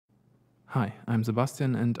Hi, I'm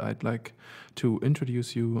Sebastian, and I'd like to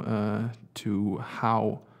introduce you to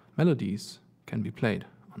how melodies can be played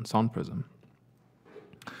on SoundPrism.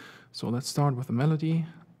 So let's start with a melody.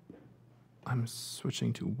 I'm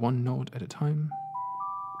switching to one note at a time.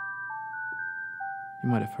 You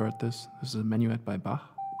might have heard this. This is a minuet by Bach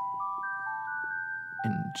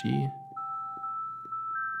in G.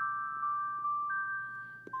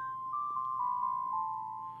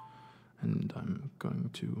 And I'm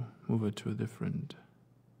going to move it to a different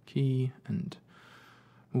key and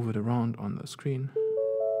move it around on the screen.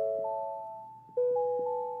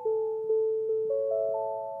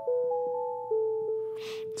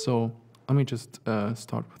 So let me just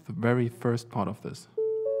start with the very first part of this.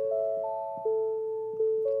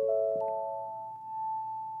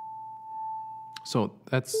 So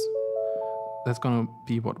that's gonna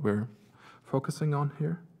be what we're focusing on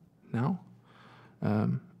here now.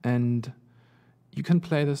 And you can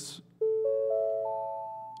play this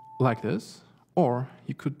like this, or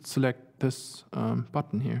you could select this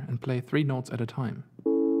button here and play 3 notes at a time.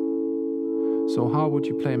 So how would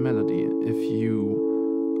you play a melody if you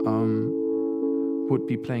would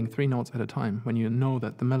be playing 3 notes at a time when you know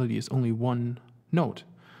that the melody is only 1 note?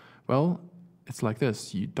 Well, it's like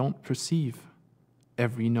this. You don't perceive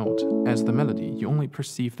every note as the melody. You only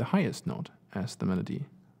perceive the highest note as the melody,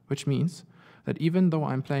 which means that even though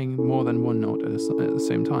I'm playing more than 1 note at the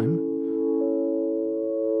same time,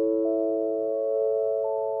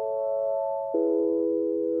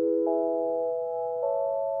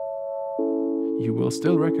 you will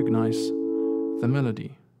still recognize the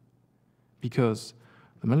melody, because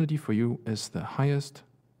the melody for you is the highest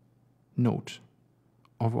note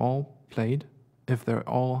of all played if they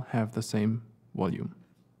all have the same volume.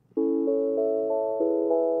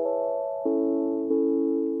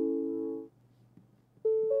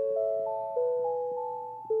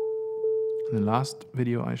 In the last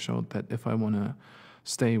video I showed that if I want to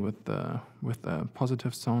stay with the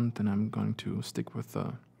positive sound, then I'm going to stick with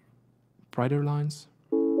the brighter lines.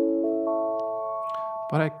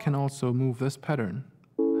 But I can also move this pattern.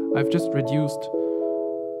 I've just reduced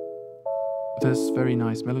this very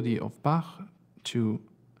nice melody of Bach to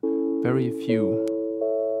very few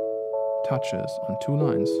touches on 2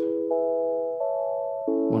 lines.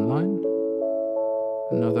 1 line,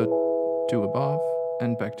 another 2 above,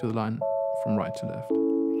 and back to the line from right to left.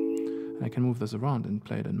 And I can move this around and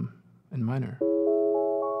play it in minor.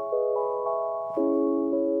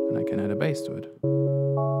 And I can add a bass to it.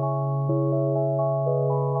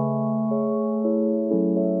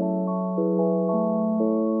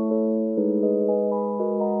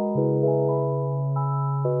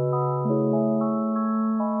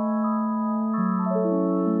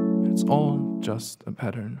 It's all just a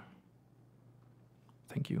pattern.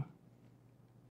 Thank you.